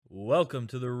Welcome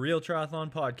to the Real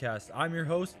Triathlon Podcast. I'm your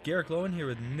host, Garrick Lowen, here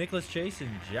with Nicholas Chase and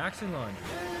Jackson Lund.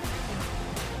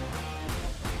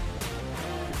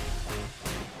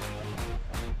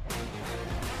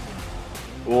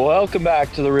 Welcome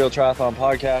back to the Real Triathlon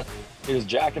Podcast. It is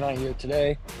Jack and I here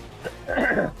today.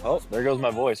 Oh, there goes my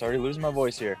voice. Already losing my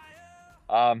voice here.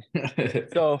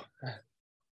 So,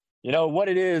 what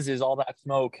it is all that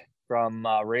smoke from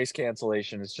race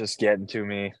cancellation is just getting to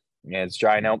me. Yeah, it's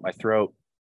drying out my throat.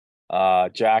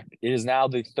 Jack, it is now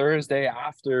the Thursday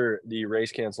after the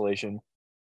race cancellation.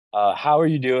 How are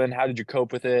you doing? How did you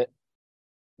cope with it?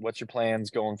 What's your plans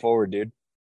going forward, dude?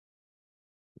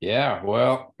 Yeah,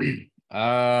 well,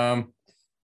 I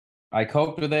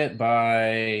coped with it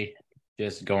by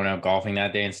just going out golfing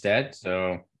that day instead.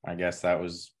 So I guess that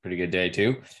was a pretty good day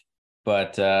too.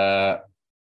 But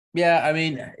yeah, I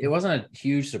mean, it wasn't a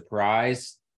huge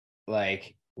surprise.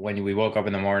 Like when we woke up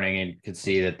in the morning and could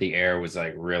see that the air was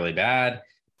like really bad,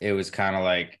 it was kind of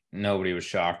like nobody was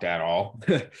shocked at all.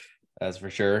 That's for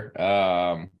sure.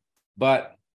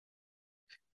 But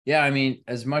yeah, I mean,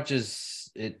 as much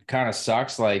as it kind of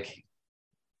sucks, like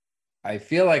I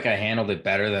feel like I handled it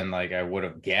better than like I would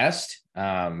have guessed.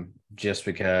 Just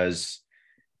because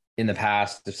in the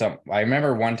past, I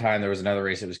remember one time there was another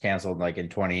race that was canceled like in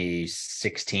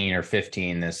 2016 or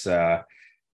 15, this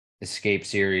Escape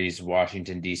Series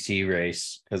Washington DC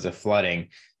race because of flooding.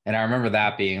 And I remember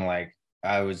that being like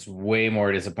I was way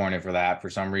more disappointed for that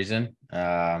for some reason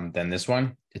than this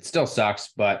one. It still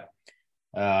sucks, but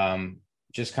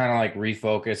just kind of like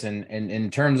refocus and in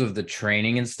terms of the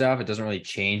training and stuff, it doesn't really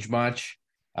change much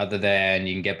other than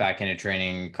you can get back into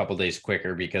training a couple days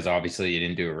quicker because obviously you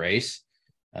didn't do a race.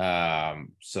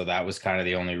 So that was kind of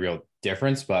the only real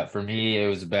difference. But for me, it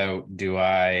was about, do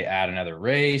I add another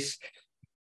race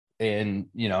or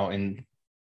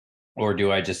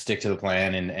do I just stick to the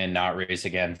plan and not race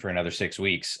again for another 6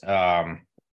 weeks?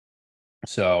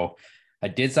 So I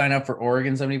did sign up for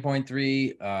Oregon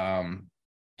 70.3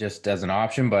 just as an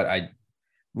option, but I'm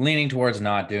leaning towards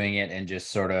not doing it and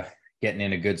just sort of getting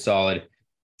in a good solid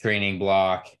training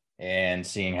block and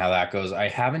seeing how that goes. I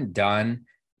haven't done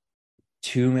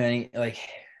too many, I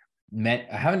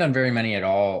haven't done very many at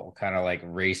all, kind of like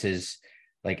races,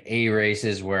 like A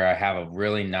races where I have a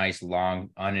really nice, long,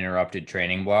 uninterrupted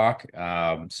training block.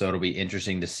 So it'll be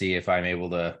interesting to see if I'm able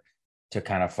to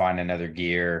kind of find another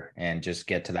gear and just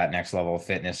get to that next level of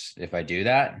fitness if I do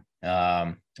that.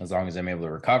 As long as I'm able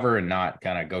to recover and not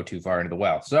kind of go too far into the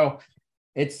well. So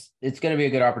it's going to be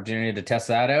a good opportunity to test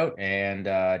that out. And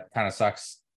it kind of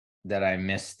sucks that I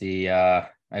missed the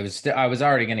I was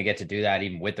already going to get to do that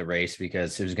even with the race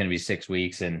because it was going to be 6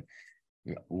 weeks and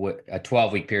a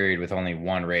 12-week period with only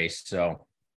one race. So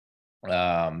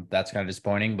that's kind of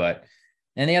disappointing. But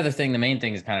and the other thing, the main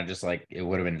thing is kind of just like it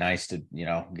would have been nice to,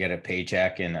 get a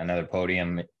paycheck and another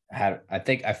podium.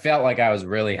 I felt like I was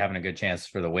really having a good chance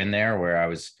for the win there where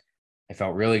I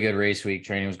felt really good race week.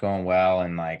 Training was going well.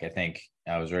 And like, I think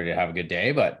I was ready to have a good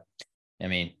day, but I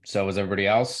mean, so was everybody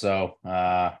else. So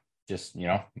just,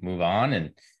 move on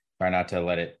and try not to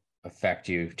let it affect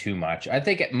you too much. I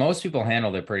think most people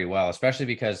handled it pretty well, especially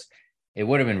because it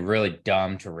would have been really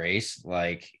dumb to race.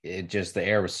 Like the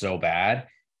air was so bad.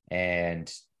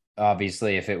 And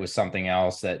obviously if it was something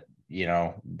else that,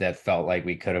 that felt like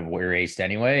we could have raced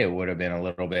anyway, it would have been a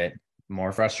little bit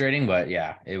more frustrating, but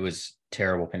yeah, it was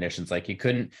terrible conditions. Like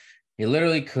you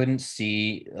literally couldn't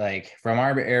see, like from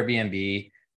our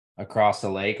Airbnb across the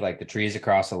lake, like the trees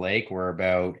across the lake were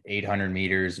about 800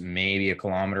 meters, maybe a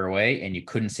kilometer away, and you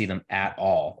couldn't see them at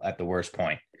all at the worst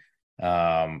point.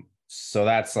 So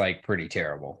that's like pretty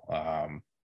terrible.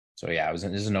 So yeah, this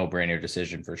is a no-brainer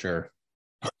decision for sure.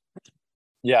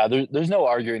 Yeah, there's no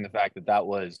arguing the fact that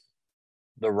was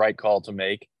the right call to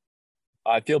make.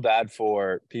 I feel bad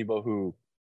for people who,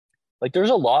 like,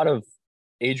 there's a lot of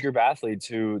age group athletes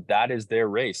who that is their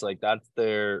race. Like that's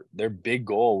their big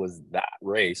goal was that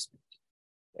race.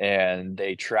 And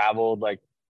they traveled, like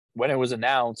when it was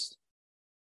announced,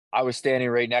 I was standing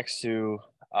right next to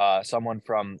someone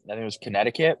from, I think it was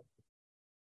Connecticut.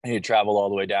 He had traveled all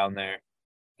the way down there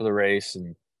for the race.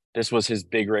 And this was his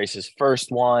big race, his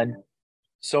first one.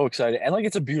 So excited. And like,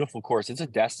 it's a beautiful course. It's a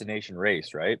destination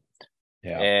race, right?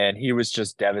 Yeah. And he was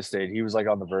just devastated. He was like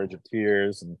on the verge of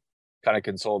tears and kind of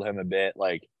consoled him a bit.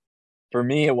 Like for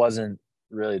me, it wasn't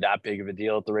really that big of a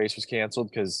deal if the race was canceled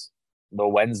because the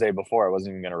Wednesday before I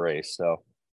wasn't even going to race. So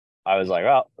I was like,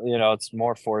 well, it's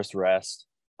more forced rest.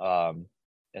 And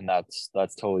that's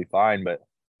totally fine. But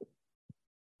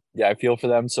yeah, I feel for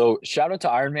them. So shout out to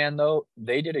Ironman though.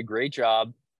 They did a great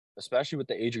job, especially with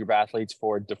the age group athletes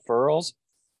for deferrals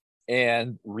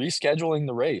and rescheduling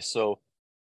the race. So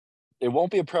it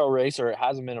won't be a pro race, or it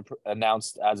hasn't been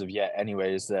announced as of yet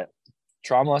anyways, that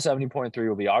Tremblant 70.3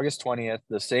 will be August 20th,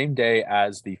 the same day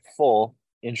as the full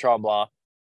in Tremblant.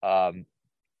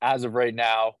 As of right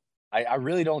now, I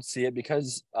really don't see it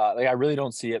because I really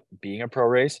don't see it being a pro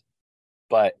race,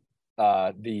 but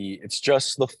it's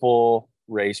just the full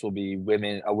race will be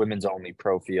a women's only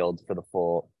pro field for the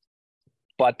full,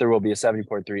 but there will be a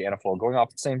 70.3 and a full going off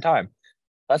at the same time.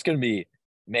 That's going to be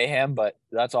mayhem, but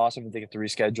that's awesome that they get to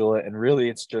reschedule it. And really,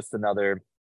 it's just another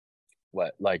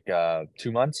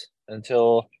 2 months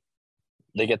until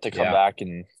they get to come back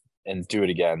and do it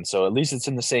again. So at least it's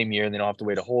in the same year, and they don't have to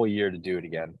wait a whole year to do it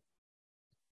again.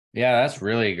 Yeah, that's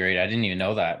really great. I didn't even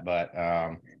know that, but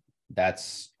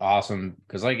that's awesome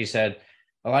because, like you said,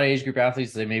 a lot of age group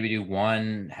athletes, they maybe do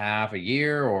one half a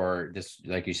year, or just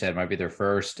like you said, might be their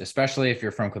first, especially if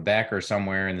you're from Quebec or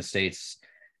somewhere in the States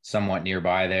somewhat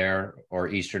nearby there, or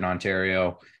Eastern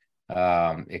Ontario.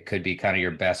 It could be kind of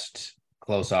your best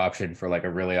close option for like a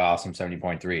really awesome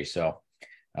 70.3. So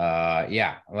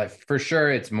like for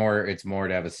sure it's more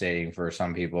devastating for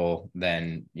some people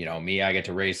than, me. I get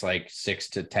to race like 6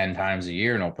 to 10 times a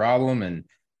year, no problem. And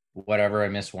whatever, I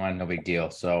miss one, no big deal.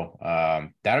 So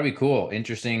that'll be cool.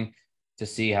 Interesting to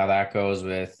see how that goes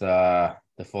with the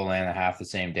full and the half the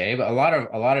same day. But a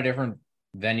lot of different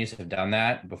venues have done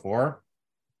that before.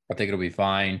 I think it'll be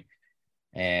fine.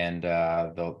 And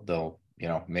they'll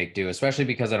make do, especially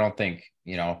because I don't think,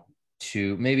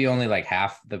 maybe only like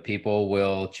half the people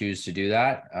will choose to do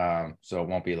that. So it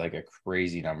won't be like a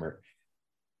crazy number.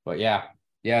 But yeah,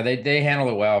 they handle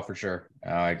it well for sure.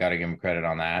 I got to give them credit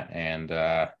on that.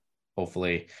 And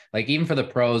hopefully, like even for the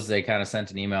pros, they kind of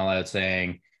sent an email out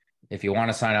saying, if you want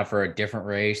to sign up for a different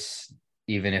race,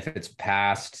 even if it's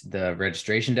past the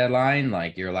registration deadline,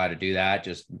 like you're allowed to do that.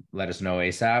 Just let us know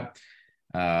ASAP.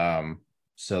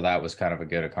 So that was kind of a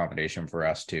good accommodation for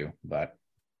us too. But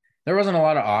there wasn't a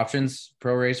lot of options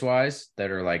pro race wise that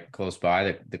are like close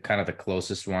by. The kind of the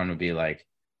closest one would be like,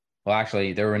 well,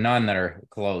 actually there were none that are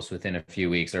close within a few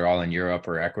weeks. They're all in Europe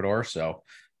or Ecuador. So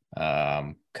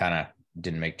kind of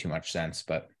didn't make too much sense,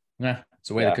 but yeah, it's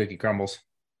the way the cookie crumbles.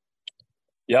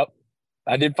 Yep.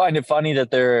 I did find it funny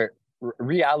that they're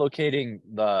reallocating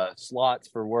the slots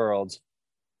for Worlds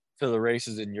to the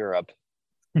races in Europe.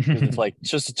 Because it's like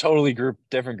just a totally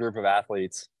different group of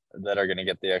athletes that are going to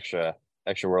get the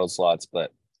extra world slots.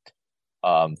 But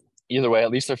either way,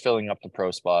 at least they're filling up the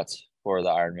pro spots for the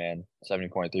Ironman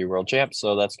 70.3 world champ.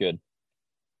 So that's good.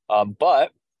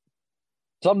 But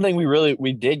something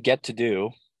we did get to do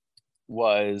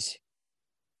was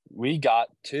we got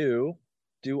to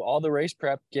do all the race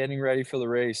prep, getting ready for the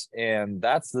race. And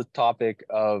that's the topic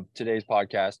of today's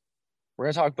podcast. We're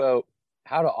going to talk about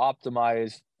how to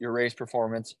optimize your race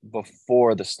performance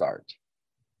before the start.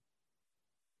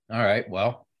 All right.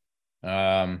 Well,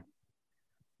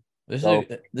 this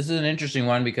is an interesting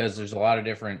one because there's a lot of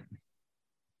different,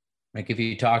 like if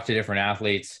you talk to different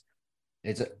athletes,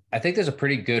 I think there's a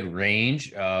pretty good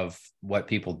range of what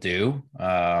people do.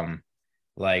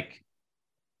 Like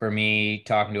for me,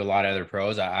 talking to a lot of other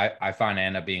pros, I find I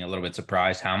end up being a little bit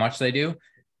surprised how much they do.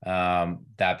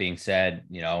 That being said,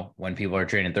 when people are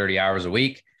training 30 hours a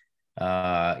week,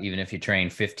 even if you train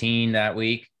 15 that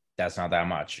week, that's not that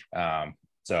much.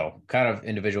 So kind of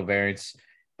individual variance,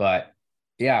 but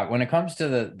yeah, when it comes to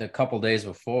the couple days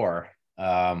before,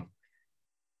 I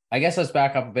guess let's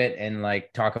back up a bit and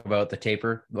like talk about the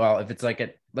taper. Well, if it's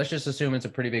like let's just assume it's a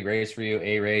pretty big race for you,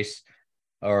 a race,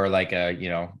 or like a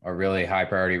really high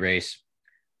priority race.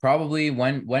 Probably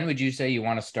when would you say you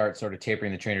want to start sort of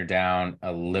tapering the trainer down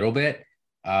a little bit?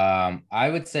 I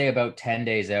would say about 10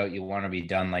 days out, you want to be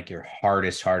done like your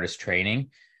hardest training.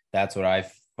 That's what I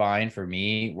find for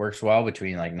me works well.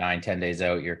 Between like 9-10 days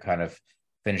out, you're kind of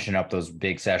finishing up those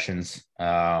big sessions.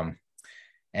 And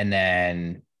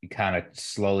then you kind of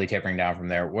slowly tapering down from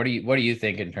there. What do you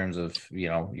think in terms of,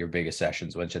 your biggest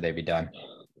sessions? When should they be done?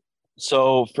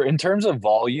 So in terms of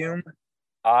volume,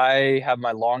 I have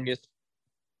my longest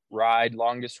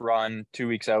run 2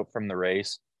 weeks out from the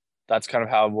race. That's kind of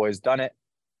how I've always done it.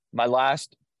 My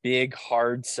last big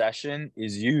hard session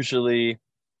is usually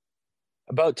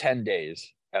about 10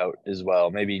 days out as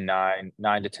well, maybe 9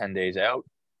 to 10 days out.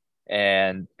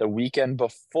 And the weekend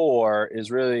before is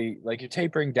really like you're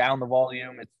tapering down the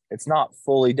volume. It's not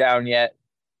fully down yet,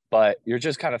 but you're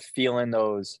just kind of feeling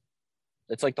those.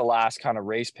 It's like the last kind of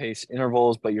race pace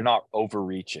intervals, but you're not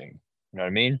overreaching. You know what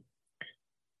I mean?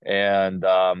 And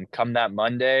come that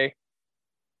Monday,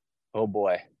 oh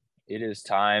boy, it is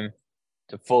time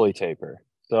to fully taper.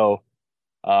 So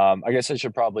I guess I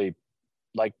should probably,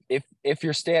 like, if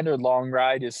your standard long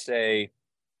ride is say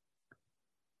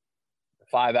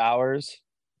 5 hours,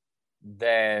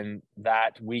 then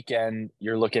that weekend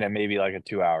you're looking at maybe like a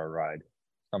 2-hour ride,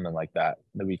 something like that.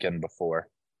 The weekend before,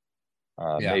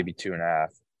 maybe 2.5,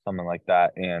 something like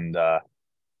that. And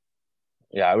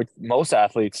I would, most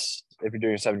athletes, if you're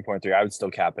doing 7.3, I would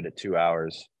still cap it at 2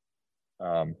 hours.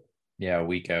 A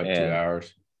week out, and 2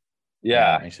 hours.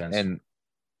 Yeah, that makes sense. And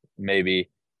maybe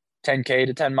 10K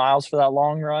to 10 miles for that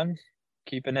long run,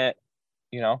 keeping it,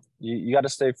 you got to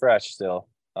stay fresh still.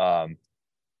 And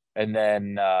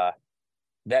then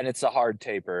it's a hard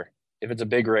taper. If it's a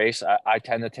big race, I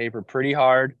tend to taper pretty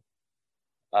hard.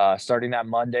 Starting that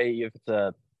Monday, if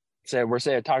it's we're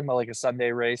talking about like a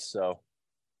Sunday race. So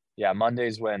yeah,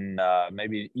 Monday's when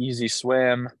maybe easy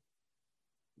swim,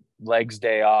 legs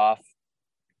day off,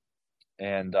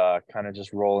 and kind of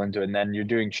just roll into it. And then you're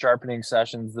doing sharpening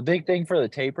sessions. The big thing for the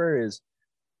taper is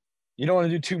you don't want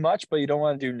to do too much, but you don't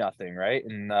want to do nothing, right?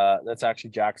 And that's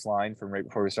actually Jack's line from right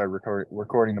before we started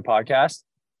recording the podcast.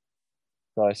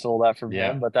 So I stole that from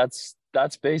him, but that's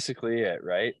basically it,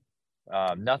 right?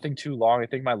 Nothing too long. I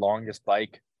think my longest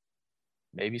bike,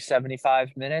 maybe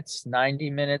 75 minutes, 90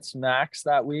 minutes max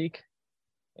that week.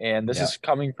 And this is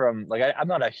coming from, like, I'm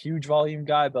not a huge volume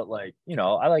guy, but like,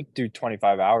 I like to do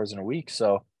 25 hours in a week.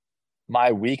 So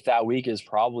my week that week is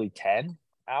probably 10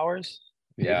 hours.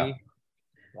 Maybe.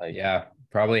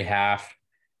 Probably half.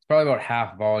 It's probably about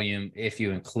half volume if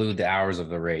you include the hours of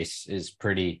the race is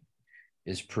pretty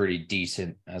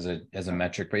decent as a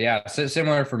metric. But yeah, so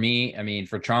similar for me. I mean,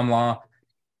 for Tremblant,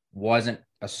 wasn't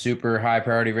a super high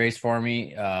priority race for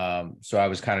me. So I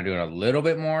was kind of doing a little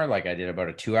bit more. Like I did about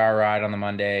a 2-hour ride on the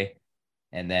Monday,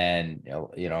 and then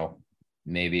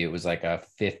maybe it was like a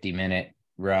 50-minute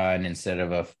run instead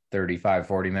of a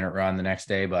 35-40-minute run the next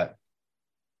day. But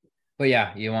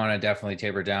yeah, you want to definitely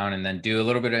taper down and then do a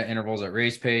little bit of intervals at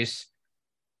race pace,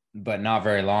 but not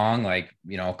very long, like,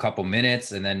 a couple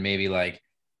minutes, and then maybe like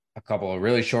a couple of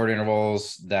really short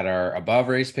intervals that are above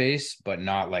race pace, but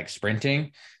not like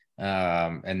sprinting.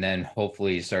 And then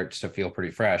hopefully you start to feel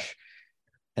pretty fresh.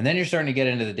 And then you're starting to get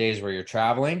into the days where you're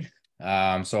traveling.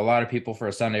 So a lot of people for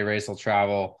a Sunday race will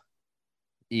travel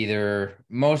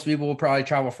most people will probably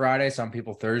travel Friday, some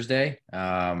people Thursday.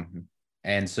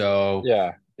 And so,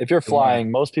 if you're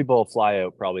flying, most people fly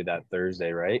out probably that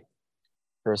Thursday, right?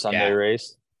 For a Sunday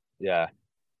race. Yeah.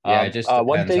 It just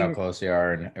depends how close you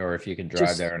are or if you can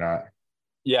drive there or not.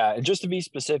 Yeah. And just to be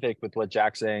specific with what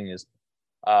Jack's saying is,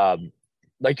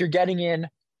 like you're getting in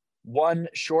one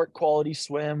short quality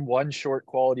swim, one short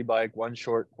quality bike, one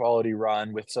short quality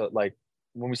run like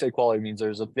when we say quality, it means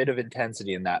there's a bit of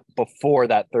intensity in that before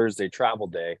that Thursday travel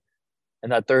day.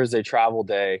 And that Thursday travel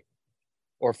day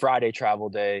or Friday travel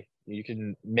day, you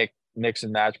can mix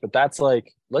and match. But that's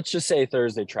like, let's just say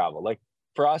Thursday travel. Like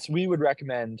for us, we would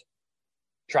recommend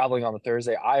traveling on the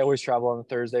Thursday. I always travel on the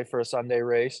Thursday for a Sunday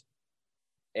race.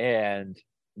 And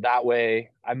that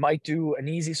way I might do an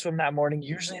easy swim that morning.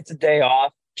 Usually it's a day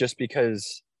off just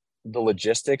because the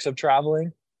logistics of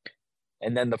traveling.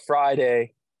 And then the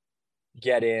Friday,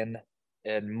 get in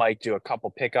and might do a couple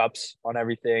pickups on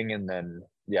everything. And then,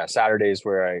 Saturdays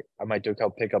where I might do a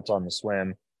couple pickups on the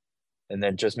swim and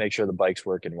then just make sure the bike's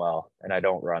working well. And I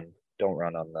don't run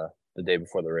on the day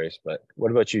before the race. But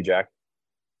what about you, Jack?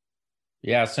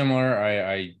 Yeah, similar.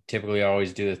 I typically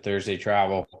always do the Thursday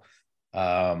travel.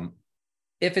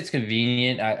 If it's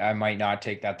convenient, I might not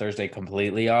take that Thursday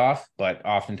completely off, but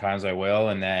oftentimes I will.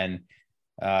 And then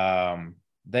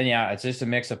it's just a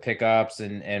mix of pickups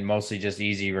and mostly just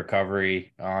easy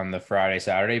recovery on the Friday,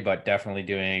 Saturday, but definitely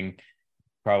doing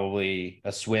probably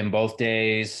a swim both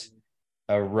days,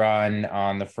 a run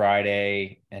on the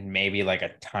Friday, and maybe like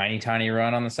a tiny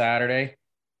run on the Saturday.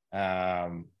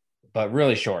 But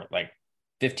really short, like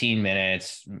 15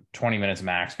 minutes, 20 minutes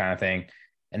max kind of thing.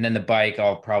 And then the bike,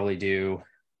 I'll probably do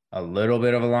a little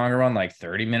bit of a longer one, like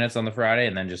 30 minutes on the Friday,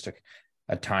 and then just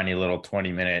a tiny little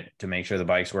 20-minute to make sure the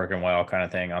bike's working well kind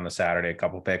of thing on the Saturday, a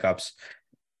couple pickups.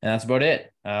 And that's about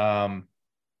it.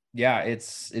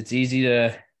 It's easy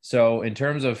to, so in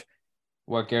terms of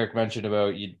what Garrick mentioned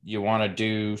about you want to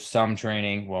do some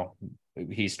training. Well,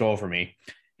 he stole from me.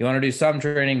 You want to do some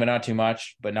training, but not too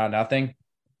much, but not nothing.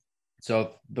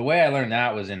 So the way I learned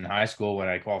that was in high school when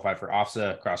I qualified for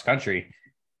OFSA cross country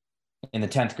in the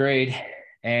 10th grade.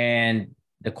 And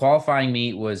the qualifying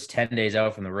meet was 10 days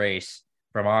out from the race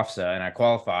from OFSA, and I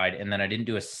qualified. And then I didn't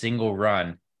do a single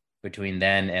run between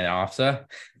then and OFSA.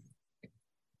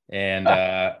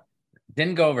 And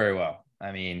didn't go very well.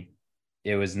 I mean,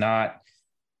 it was not,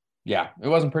 it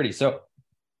wasn't pretty. So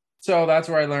that's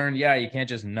where I learned, you can't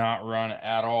just not run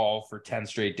at all for 10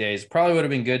 straight days. Probably would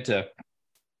have been good to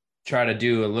try to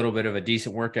do a little bit of a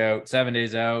decent workout 7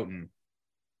 days out and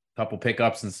couple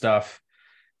pickups and stuff,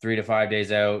 3 to 5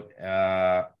 days out,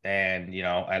 and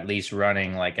at least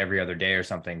running like every other day or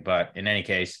something. But in any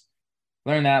case,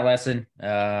 learned that lesson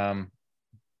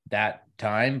that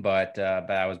time, but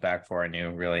I was back before I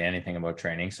knew really anything about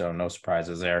training, so no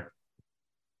surprises there.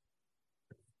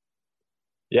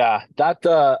 Yeah, that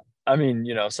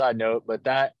side note, but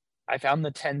that I found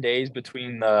the 10 days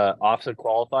between the OPSA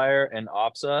qualifier and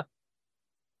OPSA.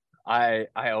 I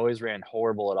always ran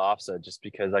horrible at OPSA just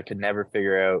because I could never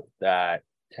figure out that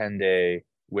 10-day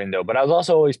window. But I was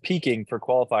also always peaking for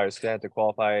qualifiers because I had to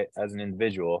qualify as an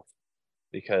individual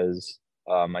because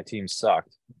my team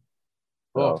sucked.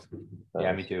 So,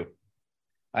 yeah, me too.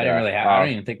 I Yeah, I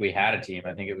don't even think we had a team.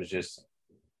 I think it was just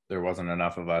there wasn't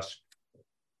enough of us.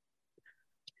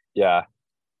 Yeah.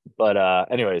 But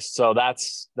anyways, so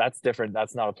that's different.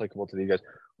 That's not applicable to these guys.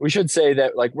 We should say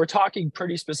that like we're talking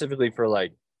pretty specifically for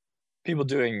like people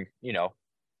doing,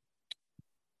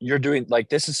 you're doing like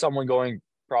this is someone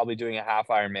probably doing a half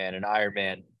Ironman, an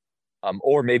Ironman,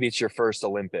 or maybe it's your first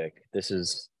Olympic. This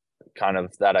is kind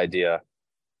of that idea.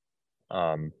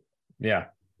 Yeah.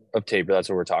 Of taper. That's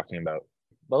what we're talking about.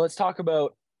 But let's talk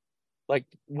about like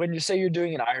when you say you're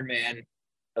doing an Ironman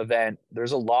event,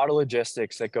 there's a lot of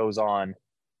logistics that goes on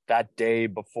that day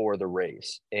before the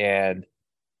race. And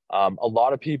a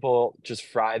lot of people just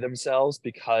fry themselves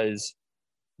because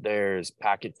there's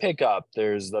packet pickup,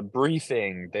 there's the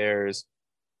briefing, there's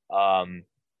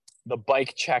the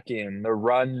bike check-in, the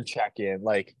run check-in,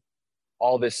 like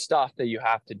all this stuff that you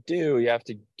have to do. You have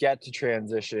to get to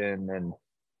transition and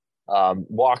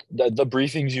walk. The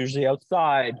briefings usually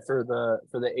outside for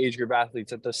the age group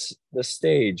athletes at the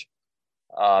stage.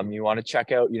 You want to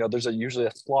check out, there's usually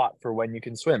a slot for when you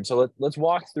can swim. So let's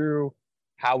walk through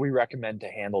how we recommend to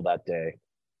handle that day.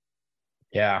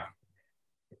 Yeah.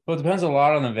 Well, it depends a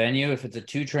lot on the venue. If it's a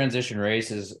 2 transition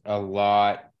race, is a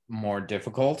lot more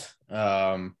difficult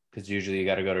because usually you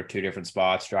got to go to 2 different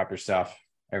spots, drop your stuff,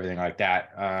 everything like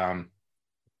that.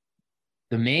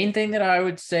 The main thing that I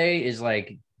would say is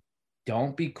like,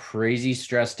 don't be crazy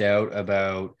stressed out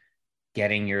about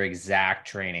getting your exact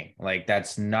training. Like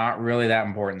that's not really that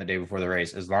important the day before the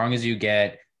race. As long as you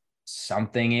get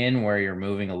something in where you're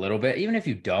moving a little bit, even if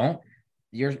you don't,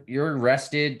 you're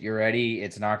rested, you're ready.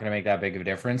 It's not going to make that big of a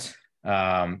difference.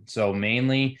 So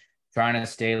mainly trying to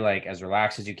stay like as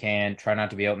relaxed as you can. Try not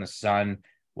to be out in the sun,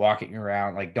 walking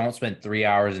around. Like don't spend 3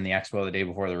 hours in the expo the day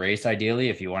before the race, ideally,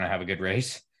 if you want to have a good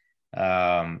race.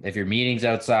 If your meeting's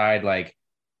outside, like,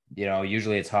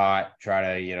 usually it's hot,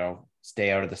 try to,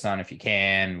 stay out of the sun if you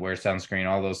can, wear sunscreen,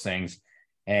 all those things.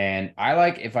 And I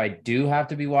like, if I do have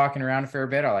to be walking around a fair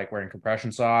bit, I like wearing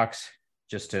compression socks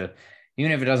just to,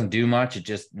 even if it doesn't do much, it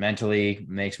just mentally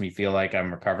makes me feel like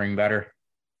I'm recovering better.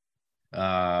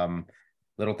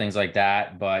 Little things like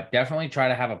that, but definitely try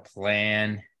to have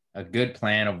a good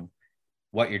plan of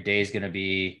what your day is going to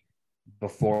be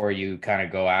before you kind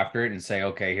of go after it and say,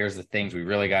 okay, here's the things we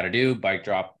really got to do. Bike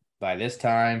drop by this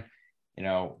time,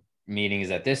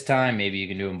 meetings at this time. Maybe you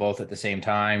can do them both at the same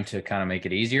time to kind of make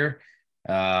it easier.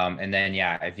 And then,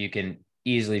 if you can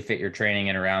easily fit your training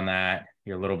in around that,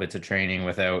 your little bits of training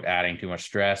without adding too much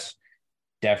stress,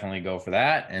 definitely go for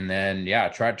that. And then,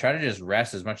 try to just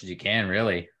rest as much as you can,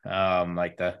 really.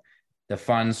 Like the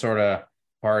fun sort of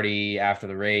party after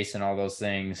the race and all those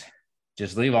things,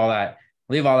 just leave all that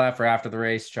for after the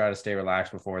race. Try to stay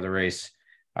relaxed before the race.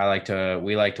 We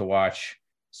like to watch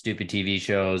stupid TV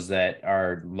shows that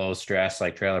are low stress,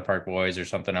 like Trailer Park Boys or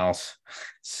something else.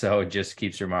 So it just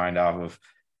keeps your mind off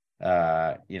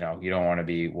of, you don't want to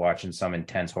be watching some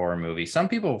intense horror movie. Some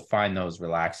people find those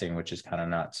relaxing, which is kind of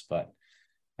nuts, but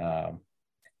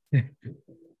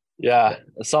yeah,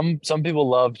 some people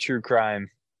love true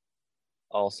crime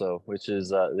also, which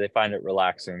is they find it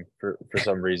relaxing for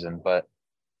some reason. But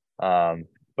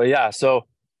yeah, so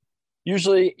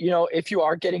usually, if you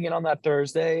are getting in on that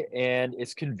Thursday and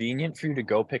it's convenient for you to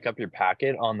go pick up your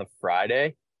packet on the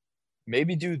Friday,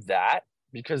 maybe do that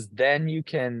because then you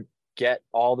can get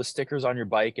all the stickers on your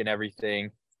bike and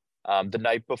everything the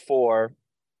night before.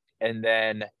 And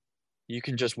then you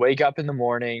can just wake up in the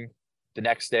morning the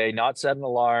next day, not set an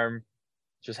alarm,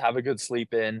 just have a good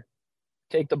sleep in,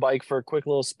 take the bike for a quick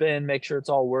little spin, make sure it's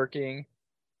all working.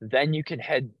 Then you can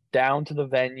head down to the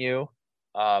venue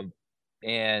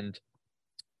and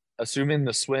assuming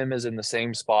the swim is in the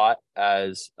same spot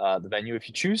as the venue, if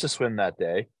you choose to swim that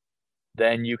day,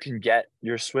 then you can get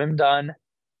your swim done,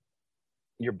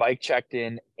 your bike checked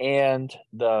in, and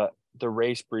the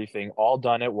race briefing all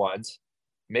done at once.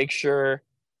 Make sure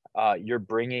you're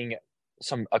bringing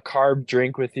a carb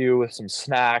drink with you with some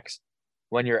snacks,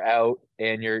 when you're out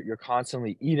and you're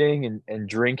constantly eating and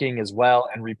drinking as well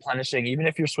and replenishing, even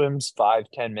if your swim's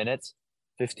 5-10 minutes,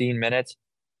 15 minutes,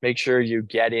 make sure you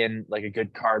get in like a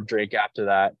good carb drink after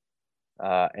that,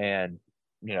 and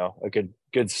a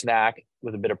good snack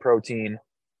with a bit of protein.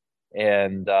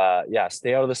 And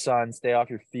stay out of the sun, stay off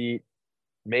your feet.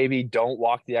 Maybe don't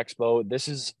walk the expo. This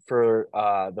is for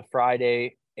the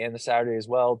Friday and the Saturday as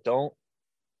well. Don't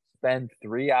spend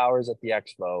 3 hours at the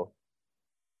expo.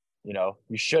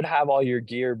 You should have all your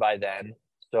gear by then.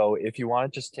 So if you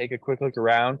want to just take a quick look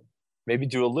around, maybe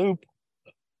do a loop,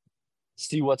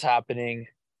 see what's happening.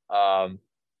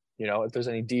 If there's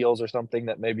any deals or something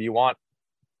that maybe you want,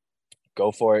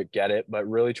 go for it, get it, but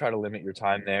really try to limit your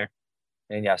time there.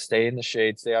 And yeah, stay in the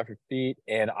shade, stay off your feet.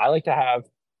 And I like to have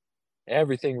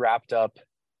everything wrapped up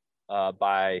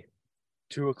by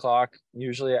 2:00.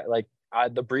 Usually,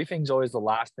 the briefing's always the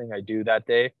last thing I do that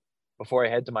day before I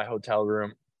head to my hotel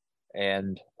room.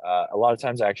 And a lot of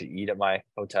times I actually eat at my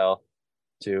hotel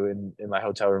too, in my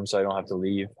hotel room, so I don't have to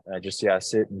leave. And I just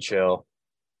sit and chill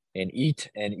and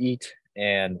eat and eat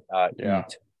and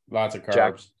eat. Lots of carbs.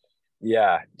 Jack,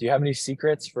 yeah. Do you have any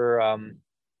secrets for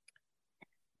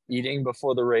eating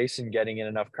before the race and getting in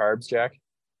enough carbs, Jack?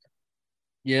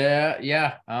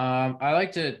 Yeah. I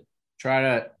like to try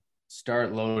to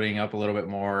start loading up a little bit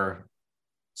more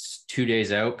 2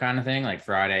 days out kind of thing, like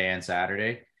Friday and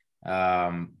Saturday.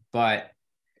 But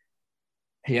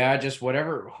yeah, just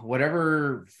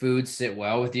whatever foods sit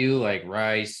well with you, like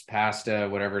rice, pasta,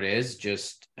 whatever it is,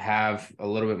 just have a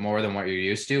little bit more than what you're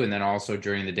used to. And then also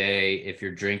during the day, if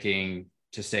you're drinking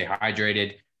to stay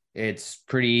hydrated, it's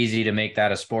pretty easy to make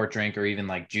that a sport drink or even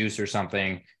like juice or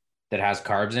something that has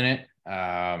carbs in it.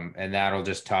 And that'll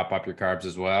just top up your carbs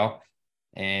as well.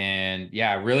 And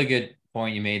yeah, really good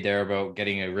point you made there about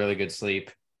getting a really good sleep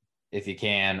if you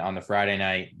can on the Friday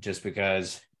night, just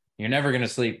because you're never going to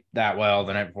sleep that well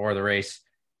the night before the race.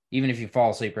 Even if you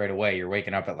fall asleep right away, you're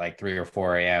waking up at like 3 or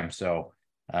 4 a.m. So,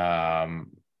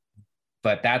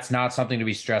 but that's not something to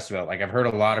be stressed about. Like I've heard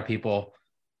a lot of people,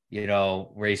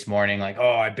 race morning, like,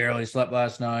 oh, I barely slept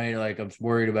last night. Like I'm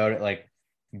worried about it. Like,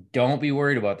 don't be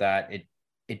worried about that.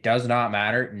 It does not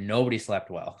matter. Nobody slept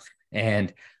well.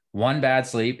 And one bad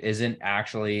sleep isn't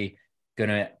actually going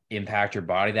to impact your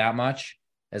body that much,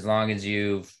 as long as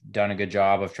you've done a good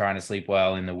job of trying to sleep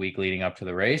well in the week leading up to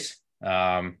the race.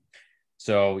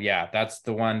 So yeah, that's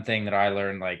the one thing that I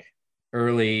learned like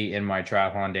early in my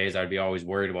triathlon days. I'd be always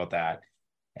worried about that.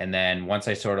 And then once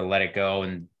I sort of let it go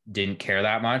and didn't care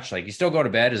that much, like you still go to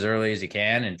bed as early as you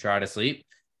can and try to sleep,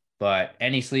 but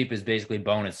any sleep is basically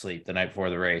bonus sleep the night before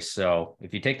the race. So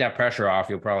if you take that pressure off,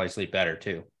 you'll probably sleep better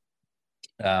too.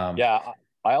 Yeah.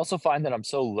 I also find that I'm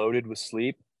so loaded with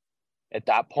sleep at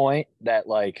that point that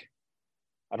like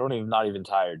not even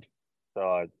tired.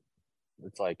 So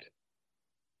it's like,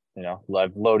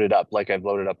 I've loaded up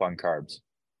on carbs.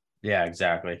 Yeah,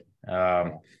 exactly.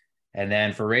 And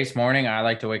then for race morning, I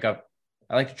like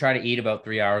to try to eat about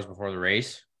 3 hours before the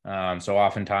race. So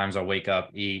oftentimes I'll wake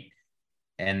up, eat,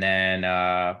 and then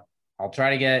I'll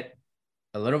try to get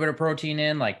a little bit of protein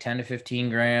in, like 10 to 15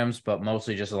 grams, but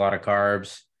mostly just a lot of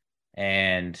carbs.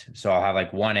 And so I'll have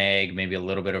like one egg, maybe a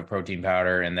little bit of protein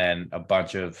powder, and then a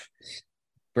bunch of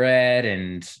bread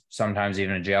and sometimes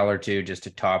even a gel or two just to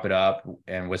top it up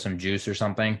and with some juice or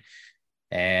something.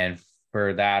 And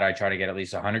for that, I try to get at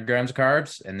least 100 grams of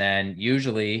carbs. And then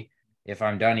usually if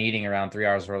I'm done eating around 3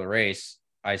 hours before the race,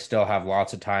 I still have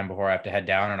lots of time before I have to head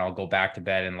down, and I'll go back to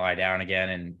bed and lie down again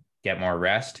and get more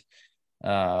rest.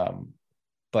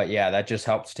 But yeah, that just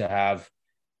helps to have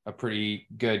a pretty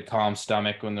good calm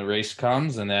stomach when the race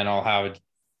comes. And then I'll have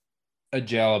a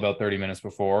gel about 30 minutes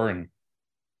before and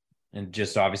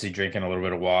just obviously drinking a little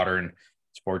bit of water and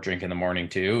sport drink in the morning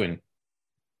too. And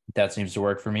that seems to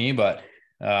work for me. But,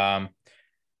 and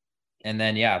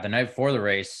then, yeah, the night before the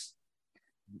race,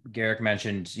 Garrick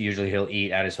mentioned usually he'll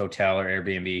eat at his hotel or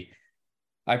Airbnb.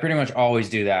 I pretty much always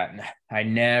do that. I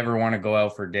never want to go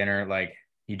out for dinner. Like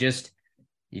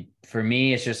for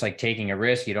me, it's just like taking a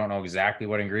risk. You don't know exactly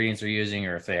what ingredients they're using,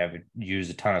 or if they have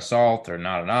used a ton of salt or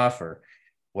not enough or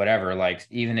whatever. Like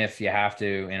even if you have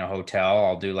to in a hotel,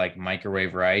 I'll do like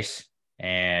microwave rice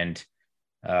and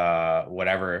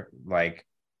whatever. Like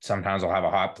sometimes I'll have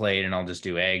a hot plate and I'll just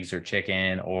do eggs or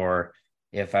chicken, or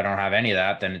if I don't have any of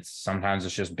that, then sometimes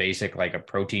it's just basic, like a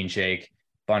protein shake,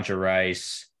 bunch of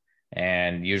rice,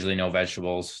 and usually no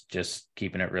vegetables, just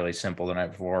keeping it really simple the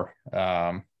night before.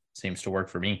 Seems to work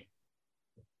for me.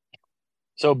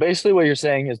 So basically what you're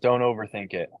saying is don't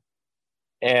overthink it,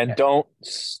 and don't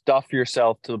stuff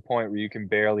yourself to the point where you can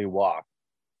barely walk.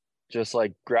 Just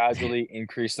like gradually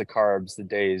increase the carbs the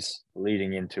days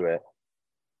leading into it.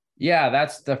 Yeah,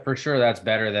 for sure. That's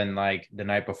better than like the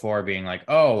night before being like,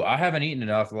 oh, I haven't eaten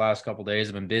enough the last couple of days.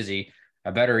 I've been busy. I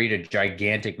better eat a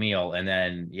gigantic meal. And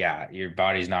then, yeah, your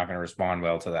body's not going to respond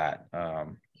well to that.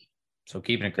 So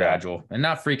keeping it Yeah. gradual and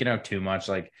not freaking out too much.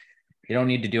 Like you don't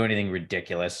need to do anything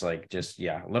ridiculous. Like just,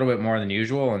 yeah, a little bit more than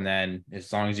usual. And then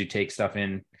as long as you take stuff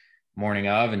in morning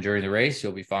of and during the race,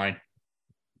 you'll be fine.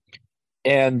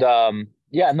 And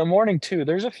yeah, in the morning too,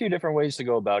 there's a few different ways to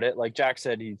go about it. Like Jack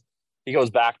said, he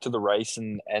goes back to the rice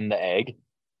and the egg.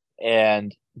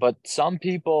 But some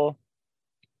people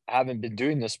haven't been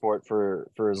doing this sport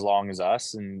for as long as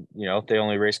us. And if they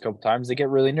only race a couple times, they get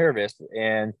really nervous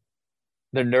and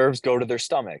their nerves go to their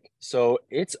stomach. So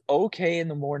it's okay in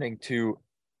the morning to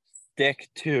stick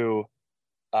to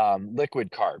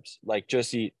liquid carbs. Like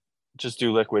just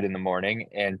do liquid in the morning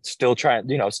and still try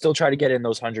to get in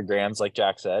those 100 grams, like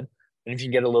Jack said. And if you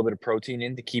can get a little bit of protein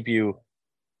in to keep you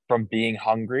from being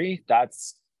hungry,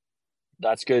 that's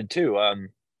good too.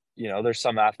 There's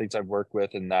some athletes I've worked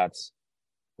with, and that's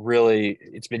really,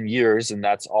 it's been years, and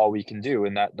that's all we can do,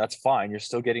 and that's fine. You're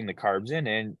still getting the carbs in,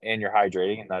 and you're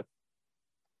hydrating, and that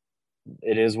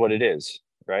it is what it is,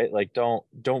 right? Like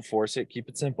don't force it. Keep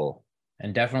it simple.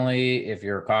 And definitely if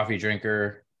you're a coffee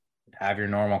drinker, have your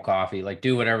normal coffee, like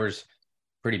do whatever's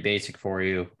pretty basic for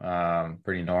you,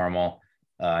 pretty normal.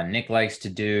 Nick likes to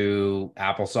do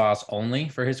applesauce only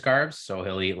for his carbs. So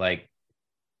he'll eat like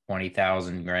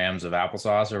 20,000 grams of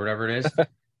applesauce or whatever it is.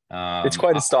 It's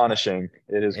quite astonishing.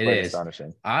 It is quite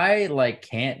astonishing. I like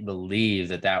can't believe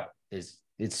that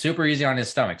it's super easy on his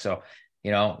stomach. So,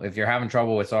 if you're having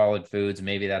trouble with solid foods,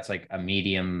 maybe that's like a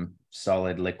medium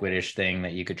solid liquidish thing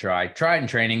that you could try. Try it in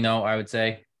training though, I would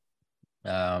say.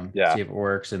 See if it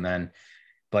works. And then,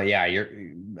 but yeah, your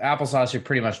applesauce, you're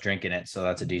pretty much drinking it. So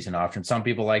that's a decent option. Some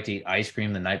people like to eat ice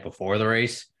cream the night before the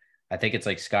race. I think it's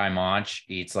like Sky Monch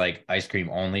eats like ice cream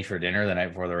only for dinner the night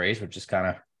before the race, which is kind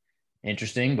of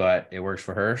interesting, but it works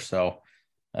for her. So,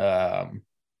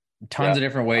 tons of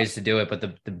different ways to do it. But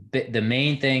the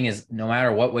main thing is no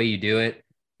matter what way you do it,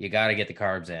 you got to get the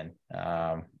carbs in.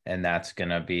 And that's going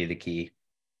to be the key.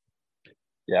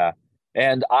 Yeah.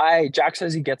 And Jack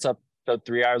says he gets up about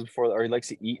 3 hours before, or he likes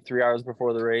to eat 3 hours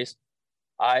before the race.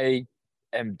 I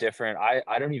am different.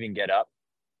 I don't even get up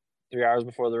 3 hours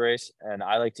before the race, and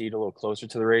I like to eat a little closer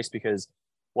to the race, because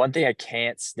one thing I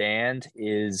can't stand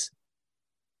is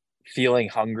feeling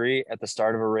hungry at the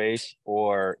start of a race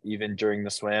or even during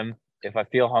the swim. If I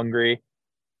feel hungry,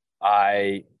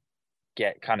 I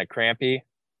get kind of crampy.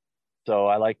 So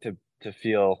I like to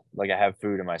feel like I have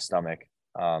food in my stomach.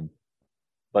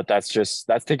 But that's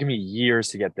taken me years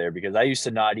to get there, because I used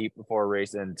to not eat before a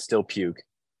race and still puke.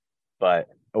 But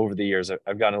over the years,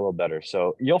 I've gotten a little better.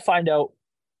 So you'll find out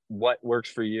what works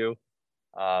for you.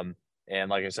 And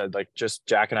like I said, like just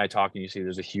Jack and I talking, you see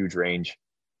there's a huge range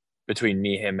between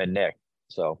me, him, and Nick.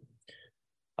 So,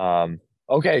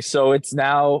 okay. So it's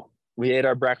now, we ate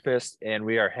our breakfast and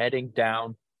we are heading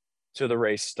down to the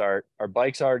race start. Our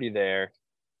bike's already there.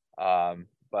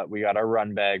 But we got our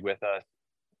run bag with us.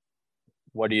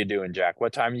 What are you doing, Jack?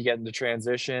 What time are you getting to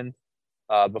transition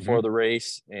before the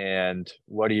race? And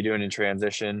what are you doing in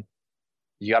transition?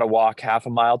 You got to walk half a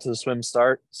mile to the swim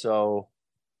start. So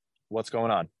what's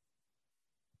going on?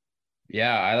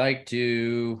 Yeah, I like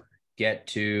to get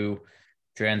to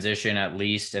transition at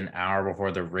least an hour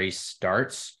before the race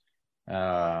starts.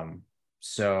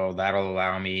 So that'll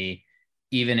allow me,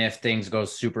 even if things go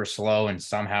super slow and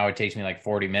somehow it takes me like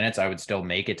 40 minutes, I would still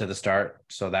make it to the start.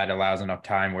 So that allows enough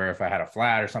time where if I had a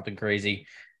flat or something crazy,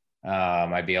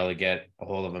 I'd be able to get a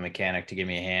hold of a mechanic to give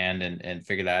me a hand and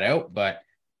figure that out. But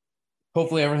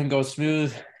hopefully everything goes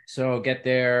smooth. So get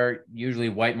there, usually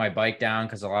wipe my bike down,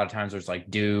 because a lot of times there's like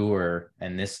dew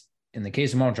in the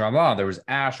case of Mont Tremblant, there was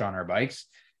ash on our bikes,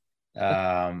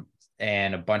 and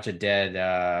a bunch of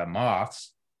dead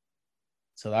moths.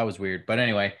 So that was weird. But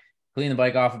anyway, clean the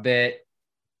bike off a bit,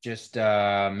 just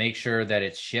make sure that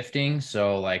it's shifting.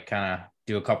 So like kind of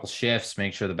do a couple shifts,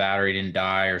 make sure the battery didn't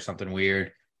die or something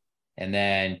weird, and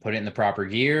then put it in the proper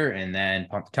gear and then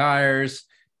pump the tires.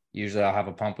 Usually I'll have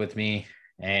a pump with me,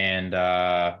 and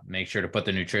make sure to put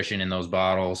the nutrition in those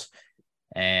bottles,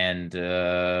 and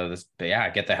get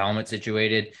the helmet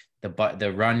situated.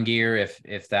 The run gear,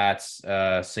 if that's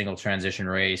a single transition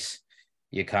race,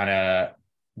 you kind of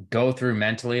go through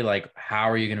mentally, like, how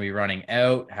are you going to be running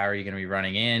out? How are you going to be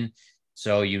running in?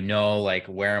 So, like,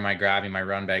 where am I grabbing my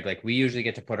run bag? Like, we usually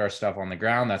get to put our stuff on the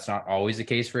ground. That's not always the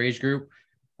case for age group,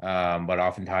 but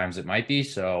oftentimes it might be.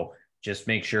 So just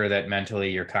make sure that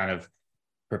mentally you're kind of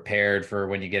prepared for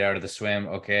when you get out of the swim.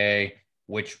 Okay,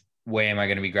 which way am I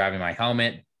going to be grabbing my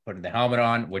helmet? putting the helmet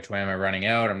on, which way am I running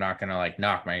out? I'm not going to like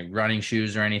knock my running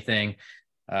shoes or anything.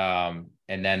 And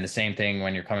then the same thing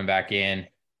when you're coming back in,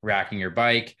 racking your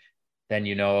bike, then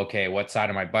you know, okay, what side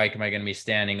of my bike am I going to be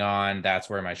standing on? That's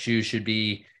where my shoes should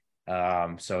be.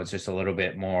 So it's just a little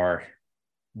bit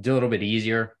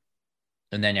easier.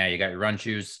 And then, yeah, you got your run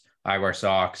shoes, eyewear,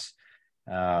 socks,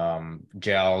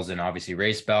 gels, and obviously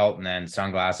race belt, and then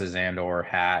sunglasses and or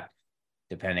hat,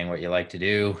 depending what you like to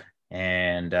do.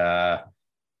 And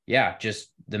yeah, just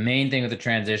the main thing with the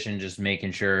transition, just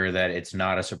making sure that it's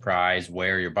not a surprise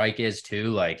where your bike is too.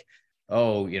 Like,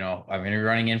 oh, I'm going to be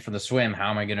running in for the swim.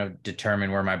 How am I going to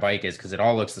determine where my bike is? Because it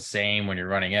all looks the same when you're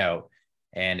running out.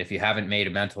 And if you haven't made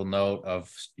a mental note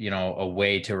of, a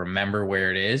way to remember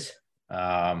where it is,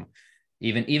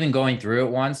 even going through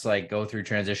it once, like go through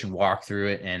transition, walk through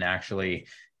it, and actually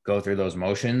go through those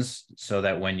motions so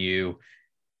that when you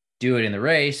do it in the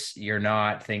race, you're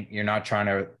not trying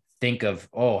to think of,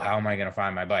 oh, how am I going to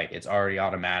find my bike? It's already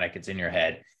automatic. It's in your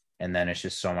head. And then it's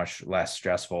just so much less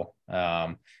stressful.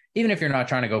 Even if you're not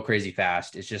trying to go crazy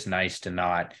fast, it's just nice to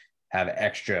not have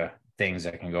extra things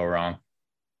that can go wrong.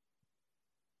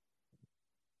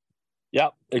 Yeah,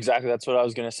 exactly. That's what I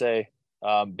was going to say.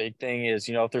 Big thing is,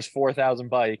 if there's 4,000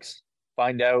 bikes,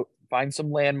 find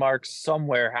some landmarks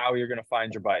somewhere how you're going to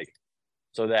find your bike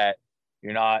so that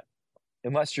you're not,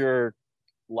 unless you're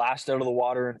last out of the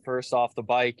water and first off the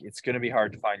bike, it's going to be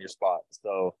hard to find your spot.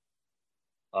 So,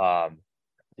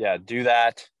 yeah, do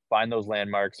that. Find those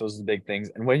landmarks. Those are the big things.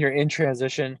 And when you're in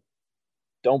transition,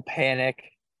 don't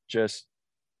panic. Just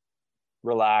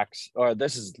relax. Or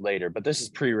this is later, but this is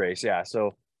pre-race. Yeah.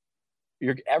 So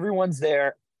everyone's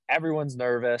there. Everyone's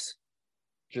nervous.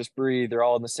 Just breathe. They're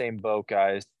all in the same boat,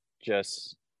 guys.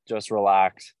 Just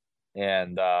relax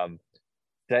and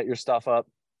set your stuff up.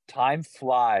 Time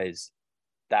flies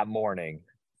that morning.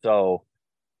 So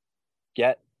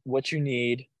get what you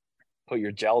need. Put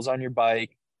your gels on your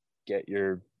bike. Get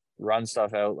your run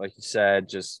stuff out, like you said.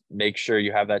 Just make sure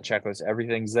you have that checklist.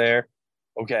 Everything's there.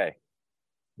 Okay.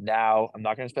 Now, I'm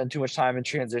not going to spend too much time in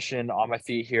transition on my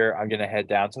feet here. I'm going to head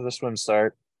down to the swim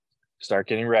start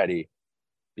getting ready,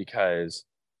 because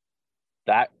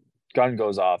that gun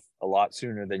goes off a lot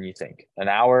sooner than you think. An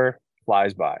hour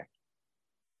flies by.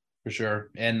 For sure.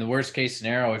 And the worst case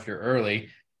scenario, if you're early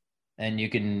and you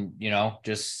can,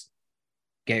 just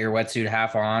get your wetsuit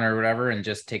half on or whatever and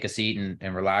just take a seat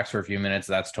and relax for a few minutes,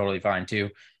 that's totally fine too.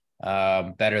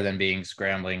 Better than being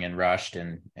scrambling and rushed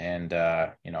and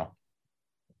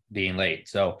being late.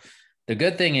 So the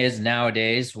good thing is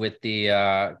nowadays with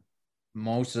the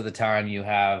most of the time you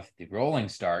have the rolling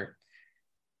start.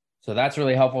 So that's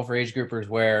really helpful for age groupers,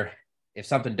 where if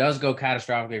something does go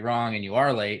catastrophically wrong and you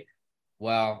are late,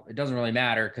 well, it doesn't really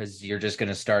matter because you're just going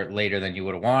to start later than you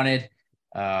would have wanted.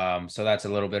 So that's a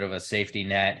little bit of a safety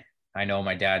net. I know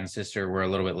my dad and sister were a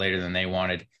little bit later than they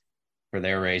wanted for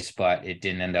their race, but it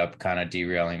didn't end up kind of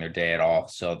derailing their day at all.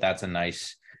 So that's a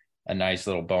nice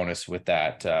little bonus with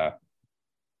that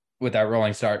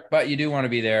rolling start. But you do want to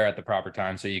be there at the proper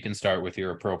time so you can start with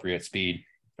your appropriate speed,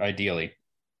 ideally.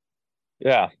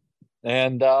 Yeah.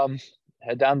 And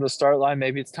head down to the start line.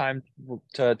 Maybe it's time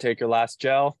to take your last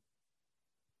gel.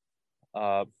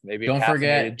 Maybe don't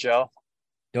forget gel.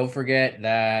 Don't forget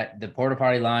that the porta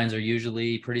potty lines are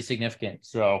usually pretty significant.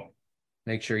 So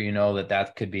make sure you know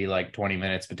that could be like 20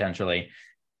 minutes potentially,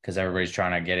 because everybody's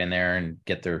trying to get in there and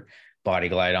get their body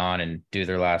glide on and do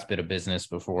their last bit of business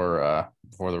before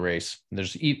the race.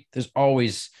 There's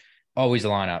always a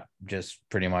lineup, just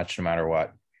pretty much no matter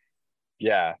what.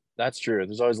 Yeah, that's true.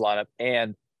 There's always a lineup,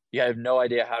 and you have no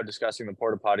idea how disgusting the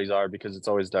porta potties are because it's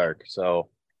always dark. So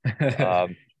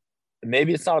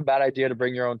maybe it's not a bad idea to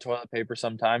bring your own toilet paper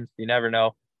sometimes. You never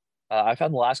know. I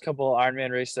found the last couple of Ironman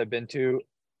races I've been to,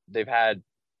 they've had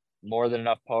more than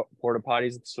enough porta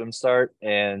potties at the swim start,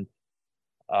 and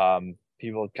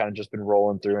people have kind of just been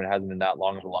rolling through and it hasn't been that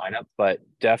long of a lineup. But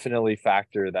definitely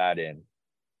factor that in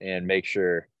and make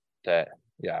sure that,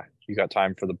 you got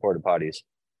time for the porta potties.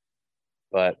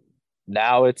 But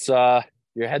now it's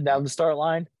you're heading down the start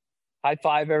line. High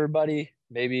five everybody.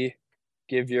 Maybe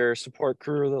give your support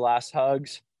crew the last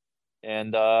hugs,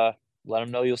 and let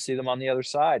them know you'll see them on the other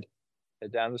side.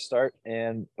 Head down to the start,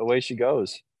 and away she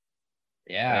goes.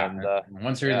 Yeah. And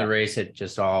once you're in the race, it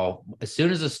just as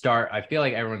soon as the start, I feel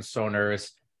like everyone's so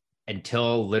nervous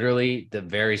until literally the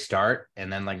very start.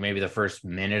 And then like maybe the first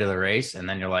minute of the race. And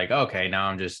then you're like, okay, now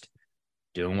I'm just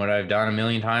doing what I've done a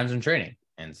million times in training.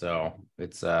 And so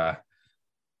it's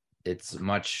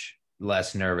much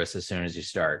less nervous as soon as you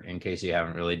start, in case you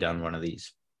haven't really done one of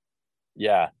these.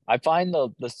 Yeah. I find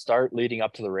the start leading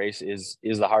up to the race is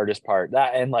the hardest part.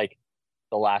 That, and like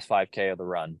the last 5K of the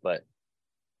run, but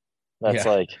that's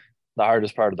Yeah. like the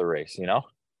hardest part of the race, you know?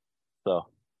 So,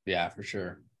 Yeah, for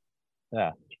sure.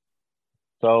 yeah.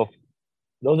 So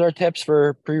those are tips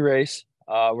for pre-race.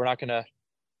 We're not going to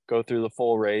go through the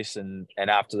full race and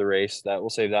after the race. That we'll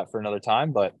save that for another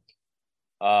time. But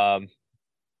I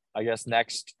guess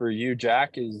next for you,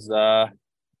 Jack, is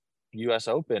U.S.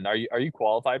 Open. Are you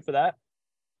qualified for that?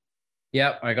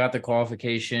 Yep, I got the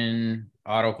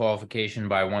auto qualification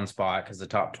by one spot because the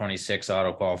top 26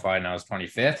 auto qualified and I was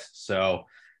 25th. So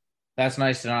that's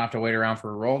nice to not have to wait around for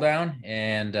a roll down.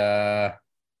 And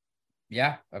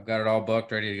yeah, I've got it all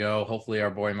booked, ready to go. Hopefully our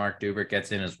boy Mark Dubert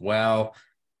gets in as well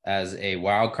as a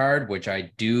wild card, which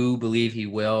I do believe he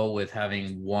will, with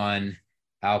having won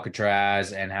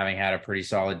Alcatraz and having had a pretty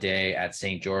solid day at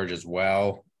St. George as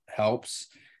well helps.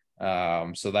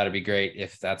 So that'd be great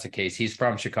if that's the case. He's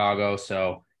from Chicago,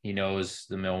 so he knows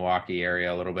the Milwaukee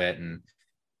area a little bit and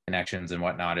connections and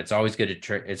whatnot. It's always good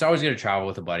to travel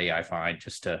with a buddy, I find,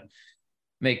 just to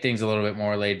make things a little bit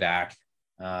more laid back.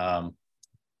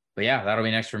 But yeah, that'll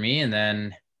be next for me. And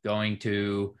then going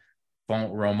to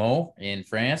Font Romeu in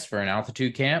France for an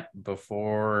altitude camp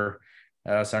before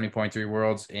 70.3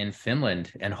 Worlds in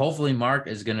Finland. And hopefully Mark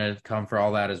is going to come for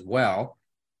all that as well.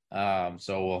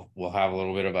 So we'll have a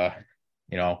little bit of a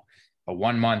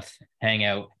 1 month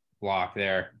hangout block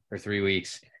there for 3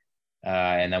 weeks.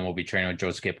 And then we'll be training with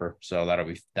Joe Skipper. So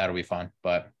that'll be fun.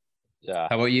 But Yeah.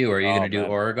 how about you? Are you going to do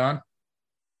Oregon?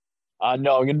 No, I'm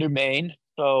going to do Maine.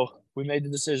 So we made the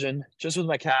decision just with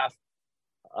my calf.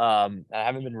 I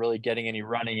haven't been really getting any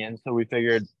running in. So we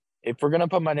figured if we're going to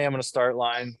put my name on a start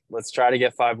line, let's try to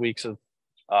get 5 weeks of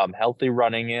healthy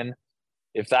running in.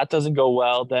 If that doesn't go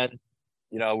well, then,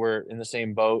 we're in the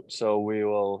same boat. So we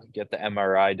will get the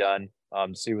MRI done,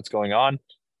 see what's going on.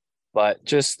 But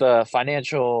just the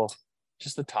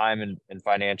time and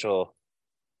financial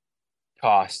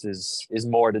cost is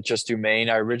more to just do Maine.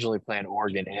 I originally planned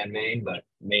Oregon and Maine, but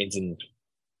Maine's in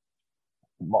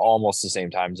almost the same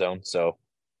time zone, so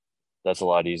that's a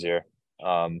lot easier.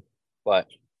 But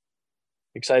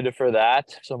excited for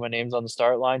that. So my name's on the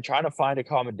start line. Trying to find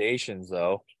accommodations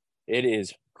though. It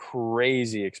is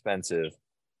crazy expensive.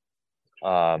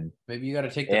 Maybe you got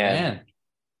to take the van.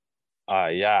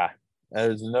 Yeah.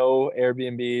 There's no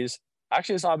Airbnbs.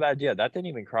 Actually, it's not a bad idea. That didn't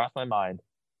even cross my mind.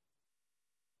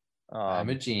 I'm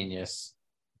a genius.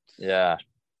 Yeah.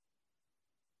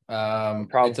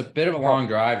 It's a bit of a long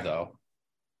drive though.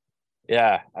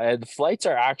 Yeah, the flights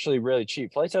are actually really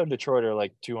cheap. Flights out of Detroit are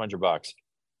like $200.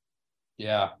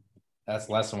 Yeah, that's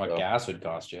less than what gas would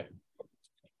cost you.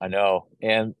 I know.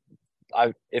 And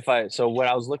when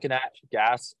I was looking at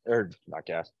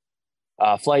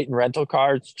flight and rental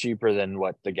cars, cheaper than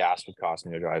what the gas would cost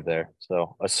me to drive there.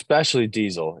 So especially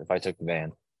diesel if I took the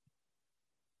van.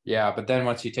 Yeah, but then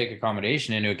once you take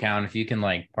accommodation into account, if you can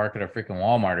like park at a freaking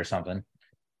Walmart or something.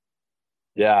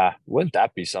 Yeah, wouldn't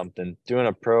that be something? Doing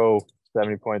a pro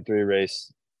 70.3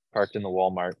 race parked in the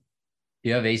Walmart. Do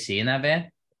you have AC in that van?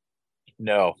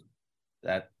 No.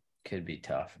 That could be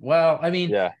tough. Well, I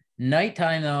mean, yeah.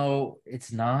 Nighttime though,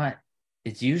 it's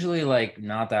usually like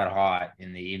not that hot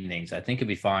in the evenings. I think it'd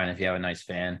be fine if you have a nice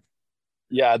fan.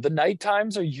 Yeah, the night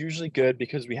times are usually good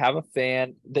because we have a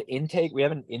fan. We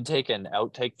have an intake and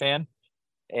outtake fan,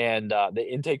 and the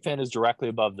intake fan is directly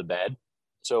above the bed.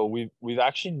 So we've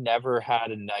actually never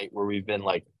had a night where we've been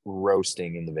like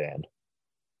roasting in the van.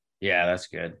 Yeah, that's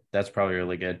good. That's probably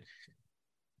really good.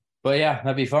 But yeah,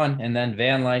 that'd be fun. And then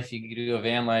van life, you could do a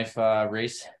van life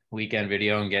race weekend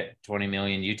video and get 20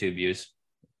 million YouTube views.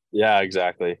 Yeah,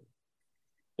 exactly.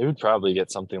 It would probably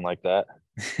get something like that.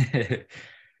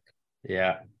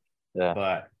 Yeah.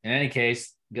 But in any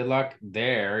case, good luck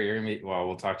there.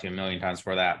 We'll talk to you a million times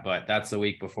for that, but that's the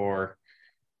week before.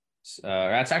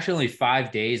 That's actually only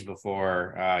 5 days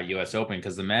before US Open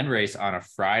because the men race on a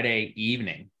Friday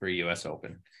evening for US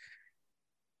Open.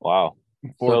 Wow.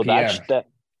 4 p.m.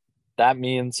 That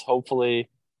means hopefully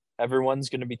everyone's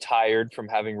going to be tired from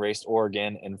having raced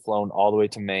Oregon and flown all the way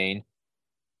to Maine.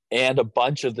 And a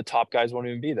bunch of the top guys won't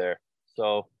even be there.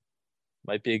 So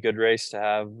might be a good race to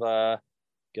have,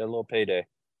 get a little payday.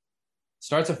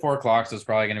 Starts at 4:00, so it's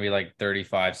probably going to be like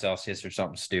 35 Celsius or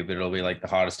something stupid. It'll be like the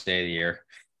hottest day of the year.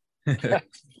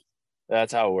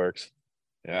 That's how it works.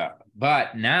 Yeah.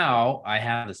 But now I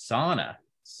have the sauna.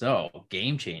 So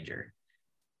game changer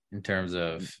in terms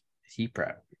of heat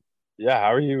prep. Yeah.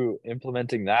 How are you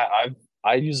implementing that?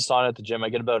 I use a sauna at the gym. I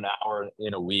get about an hour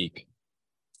in a week.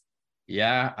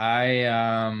 Yeah.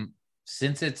 I,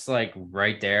 since it's like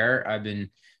right there, I've been,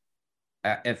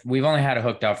 if we've only had it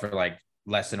hooked up for like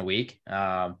less than a week,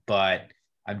 but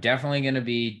I'm definitely going to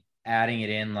be adding it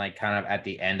in like kind of at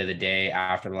the end of the day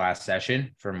after the last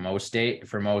session for most days,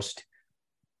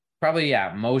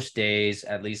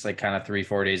 at least like kind of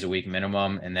 3-4 days a week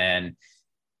minimum, and then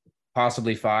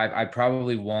possibly 5. I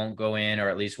probably won't go in, or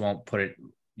at least won't put it,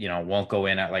 won't go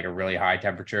in at like a really high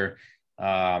temperature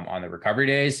on the recovery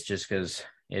days, just because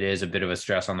it is a bit of a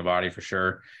stress on the body for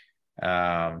sure.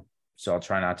 So I'll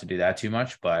try not to do that too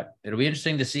much, but it'll be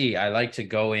interesting to see. I like to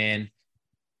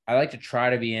try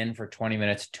to be in for 20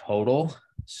 minutes total.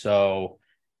 So,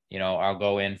 I'll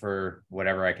go in for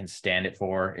whatever I can stand it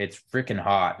for. It's freaking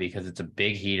hot because it's a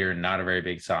big heater and not a very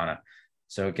big sauna.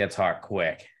 So it gets hot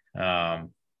quick.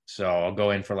 So I'll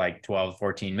go in for like 12,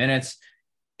 14 minutes,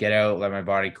 get out, let my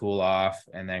body cool off,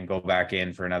 and then go back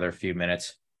in for another few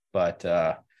minutes. But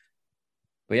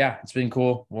yeah, it's been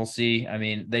cool. We'll see. I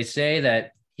mean, they say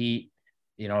that heat,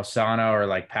 sauna or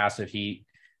like passive heat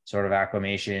sort of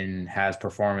acclimation has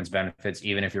performance benefits,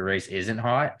 even if your race isn't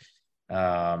hot.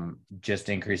 Just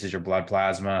increases your blood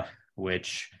plasma,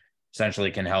 which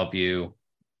essentially can help you.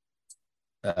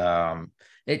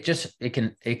 It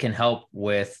can help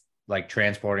with like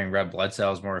transporting red blood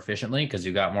cells more efficiently because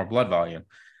you got more blood volume.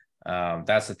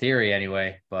 That's the theory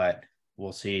anyway, but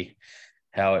we'll see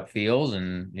how it feels.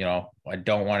 And, I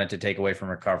don't want it to take away from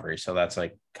recovery. So that's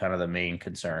like kind of the main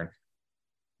concern.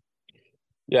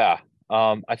 Yeah.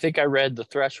 I think I read the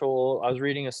threshold. I was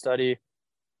reading a study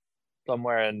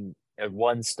somewhere in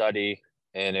one study,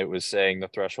 and it was saying the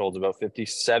threshold's about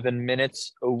 57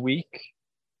 minutes a week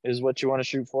is what you want to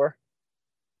shoot for.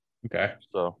 Okay.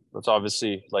 So that's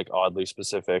obviously like oddly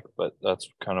specific, but that's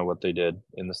kind of what they did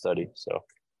in the study. So,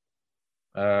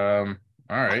 all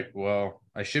right. Well,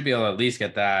 I should be able to at least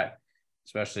get that,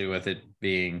 especially with it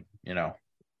being,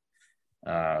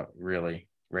 really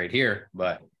right here.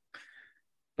 But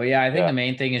yeah, I think the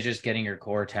main thing is just getting your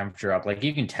core temperature up. Like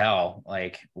you can tell,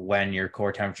 like when your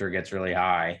core temperature gets really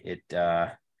high,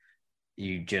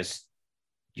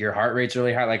 your heart rate's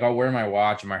really high. Like I'll wear my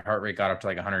watch and my heart rate got up to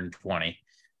like 120,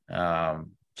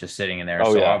 just sitting in there.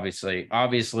 Obviously,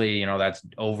 that's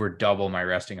over double my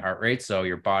resting heart rate. So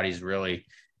your body's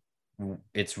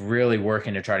it's really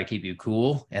working to try to keep you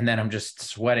cool. And then I'm just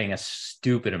sweating a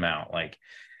stupid amount. Like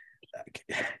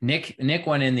Nick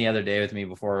went in the other day with me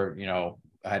before,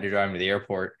 I had to drive him to the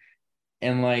airport.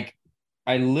 And like,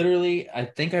 I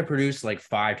think I produced like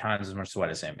 5 times as much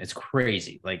sweat as him. It's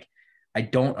crazy. Like, I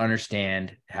don't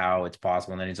understand how it's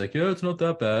possible. And then he's like, yeah, it's not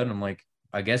that bad. And I'm like,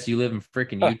 I guess you live in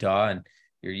freaking Utah and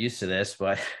you're used to this,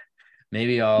 but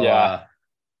maybe I'll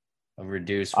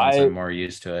reduce once I'm more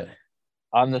used to it.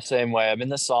 I'm the same way. I'm in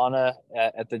the sauna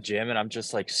at the gym and I'm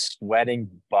just like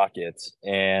sweating buckets,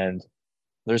 and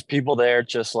there's people there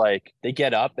just like they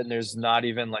get up and there's not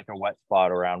even like a wet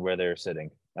spot around where they're sitting.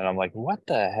 And I'm like, what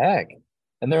the heck?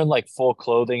 And they're in like full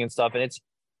clothing and stuff. And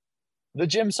the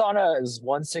gym sauna is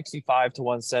 165 to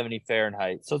 170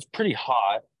 Fahrenheit. So it's pretty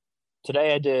hot.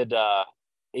 Today I did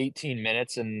 18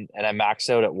 minutes and I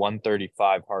maxed out at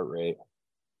 135 heart rate.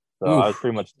 So I was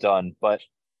pretty much done. But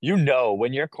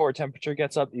when your core temperature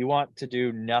gets up, you want to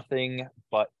do nothing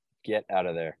but get out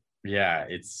of there. Yeah,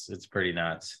 it's pretty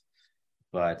nuts.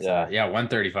 But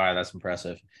 135, that's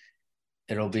impressive.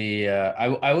 It'll be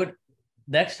I would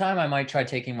next time I might try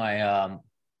taking my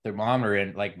thermometer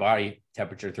in, like body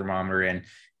temperature thermometer in,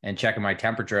 and checking my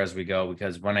temperature as we go,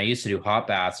 because when I used to do hot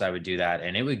baths, I would do that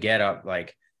and it would get up,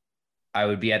 like I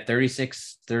would be at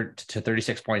 36 to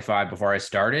 36.5 before I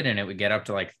started, and it would get up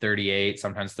to like 38,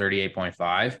 sometimes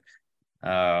 38.5.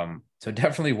 So it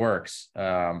definitely works.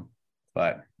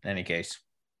 But in any case,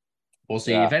 we'll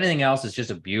see. If anything else, it's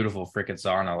just a beautiful freaking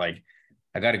sauna. Like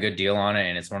I got a good deal on it,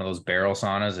 and it's one of those barrel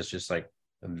saunas. It's just like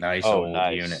a nice old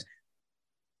unit.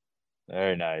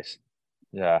 Very nice.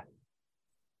 Yeah.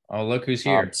 Oh, look who's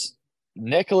here.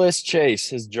 Nicholas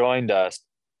Chase has joined us.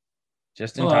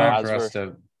 Just in time for us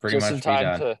to pretty much be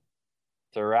done.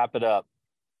 To wrap it up.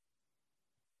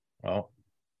 Well.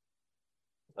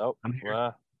 Oh,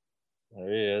 there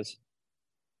he is.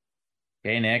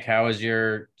 Hey, Nick, how was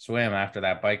your swim after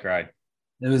that bike ride?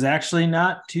 It was actually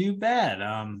not too bad.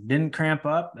 Didn't cramp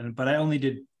up, but I only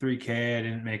did 3K. I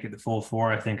didn't make it the full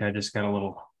 4. I think I just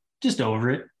got just over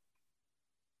it.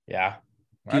 Yeah.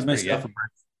 That's pretty good.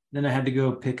 Then I had to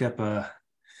go pick up a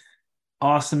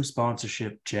awesome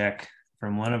sponsorship check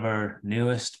from one of our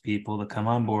newest people to come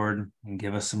on board and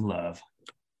give us some love.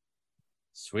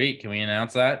 Sweet. Can we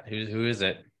announce that? Who is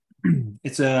it?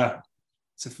 It's an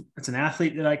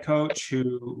athlete that I coach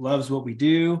who loves what we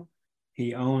do.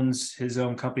 He owns his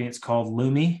own company. It's called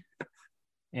Lumi.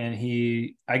 And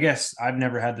I guess I've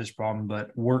never had this problem,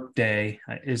 but Workday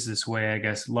is this way. I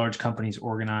guess large companies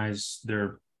organize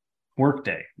their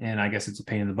Workday, and I guess it's a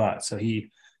pain in the butt. So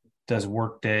he does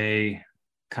Workday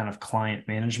kind of client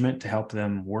management to help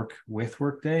them work with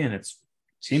Workday, and it's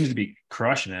seems to be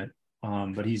crushing it.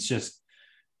 But he's just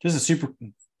a super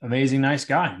amazing, nice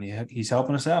guy, and he's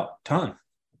helping us out a ton.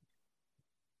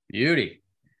 Beauty.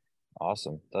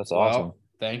 Awesome. That's Well, awesome.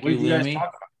 thank What you, did you guys Lumi. talk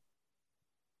about?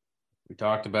 We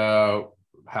talked about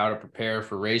how to prepare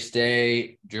for race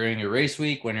day during your race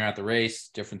week, when you're at the race,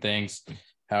 different things,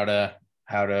 how to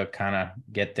kind of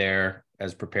get there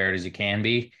as prepared as you can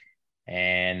be.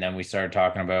 And then we started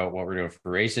talking about what we're doing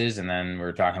for races, and then we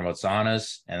were talking about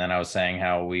saunas. And then I was saying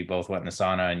how we both went in the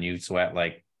sauna and you sweat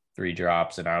like 3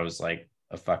 drops and I was like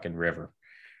a fucking river.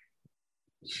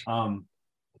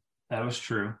 That was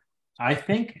true. I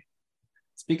think,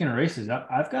 speaking of races,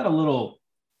 I've got a little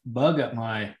bug up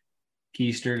my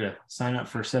keister to sign up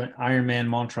for Ironman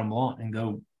Mont Tremblant and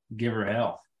go give her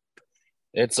hell.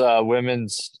 It's a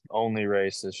women's only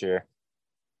race this year,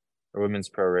 or women's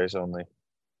pro race only.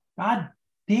 God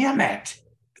damn it.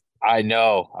 I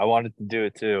know. I wanted to do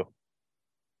it too.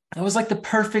 That was like the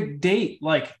perfect date.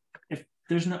 Like, if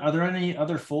there's are there any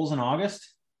other fulls in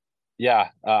August? Yeah,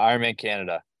 Ironman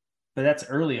Canada. But that's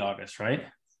early August, right?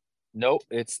 Nope,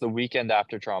 it's the weekend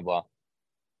after Tremblant.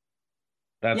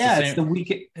 That's yeah, the same. it's the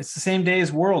week. It's the same day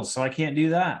as Worlds, so I can't do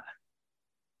that.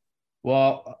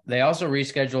 Well, they also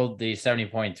rescheduled the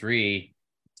 70.3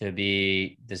 to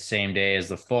be the same day as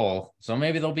the full. So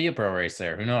maybe there'll be a pro race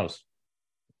there. Who knows?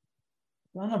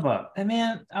 Son of a, and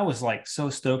man, I was like so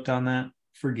stoked on that.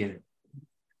 Forget it.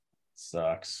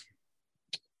 Sucks.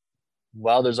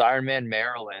 Well, there's Ironman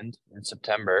Maryland in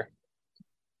September.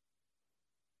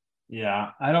 Yeah,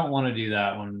 I don't want to do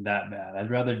that one that bad. I'd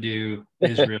rather do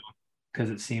Israel because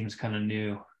it seems kind of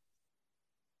new.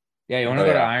 Yeah, you want to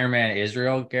go to Ironman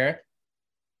Israel, Garrett?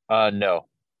 No.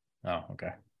 Oh,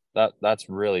 okay. That's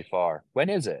really far. When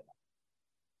is it?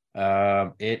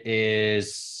 It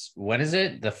is. When is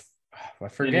it? I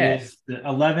forget. It is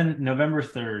the November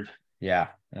 3rd. Yeah,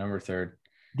 November 3rd.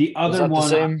 The other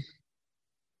one,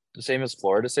 the same as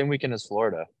Florida, same weekend as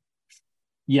Florida.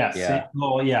 Yes.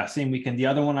 Yeah. Same weekend. The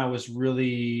other one I was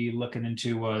really looking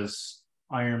into was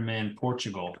Ironman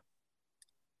Portugal.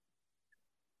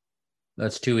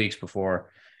 That's 2 weeks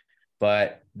before.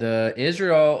 But the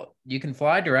Israel, you can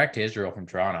fly direct to Israel from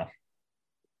Toronto.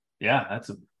 Yeah, that's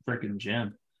a freaking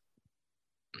gem.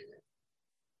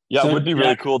 Yeah, it would be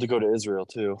really cool to go to Israel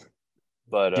too.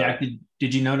 But Jack,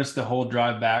 did you notice the whole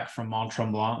drive back from Mont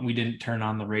Tremblant? We didn't turn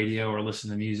on the radio or listen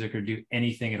to music or do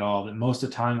anything at all. But most of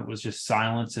the time it was just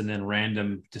silence and then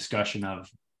random discussion of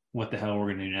what the hell we're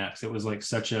going to do next. It was like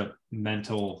such a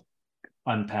mental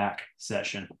unpack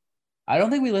session. I don't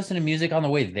think we listened to music on the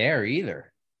way there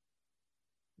either.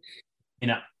 You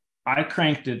know, I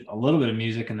cranked it a little bit of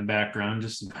music in the background,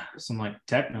 just some like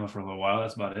techno for a little while.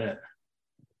 That's about it.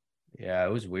 Yeah,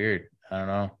 it was weird. I don't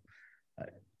know.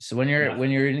 So when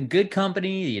you're in good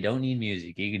company, you don't need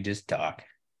music. You can just talk.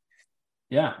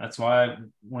 Yeah, that's why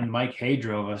when Mike Hay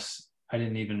drove us, I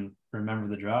didn't even remember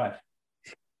the drive.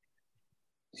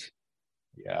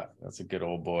 Yeah, that's a good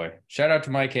old boy. Shout out to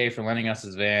Mike Hay for lending us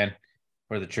his van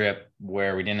for the trip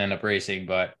where we didn't end up racing,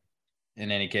 but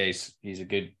in any case, he's a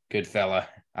good fella.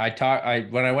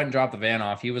 When I went and dropped the van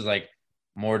off, he was like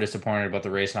more disappointed about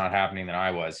the race not happening than I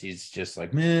was. He's just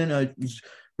like, man, I was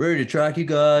ready to track you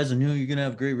guys. I knew you're gonna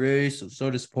have a great race. I'm so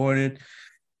disappointed.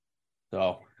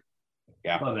 So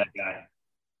yeah. Love that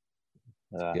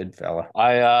guy. Good fella.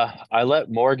 I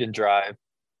let Morgan drive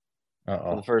Uh-oh.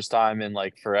 for the first time in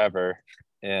like forever,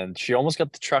 and she almost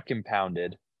got the truck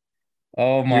impounded.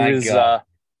 Oh my God.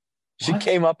 She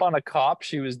came up on a cop.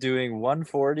 She was doing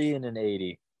 140 and an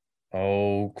 80.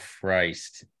 Oh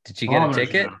Christ. Did she get a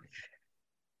ticket?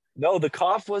 No, the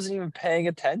cop wasn't even paying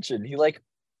attention. He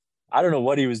I don't know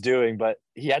what he was doing, but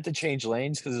he had to change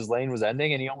lanes because his lane was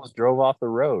ending and he almost drove off the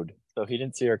road. So he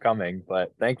didn't see her coming,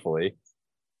 but thankfully.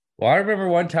 Well, I remember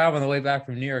one time on the way back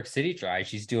from New York City try,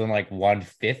 she's doing like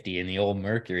 150 in the old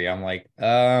Mercury. I'm like,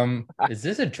 is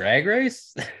this a drag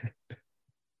race?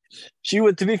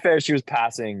 To be fair, she was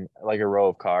passing like a row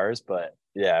of cars, but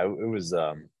yeah, it was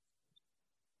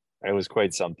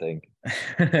quite something.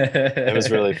 It was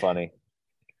really funny.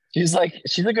 She's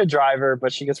a good driver,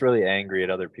 but she gets really angry at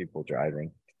other people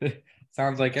driving.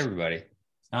 Sounds like everybody.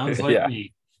 Sounds like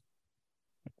me.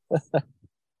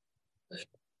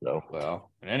 So,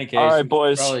 well, in any case, all right,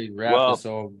 boys. Probably wrap this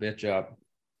old bitch up.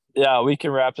 Yeah, we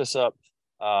can wrap this up.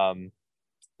 Yeah.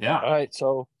 All right.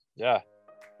 So, yeah.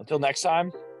 Until next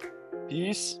time,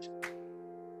 peace.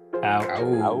 Out.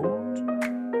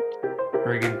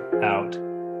 Friggin' out.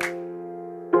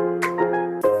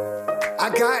 I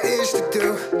got ish to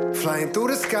do, flying through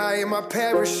the sky in my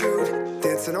parachute,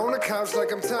 dancing on the couch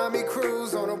like I'm Tommy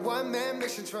Cruise on a one-man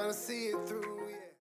mission trying to see it through.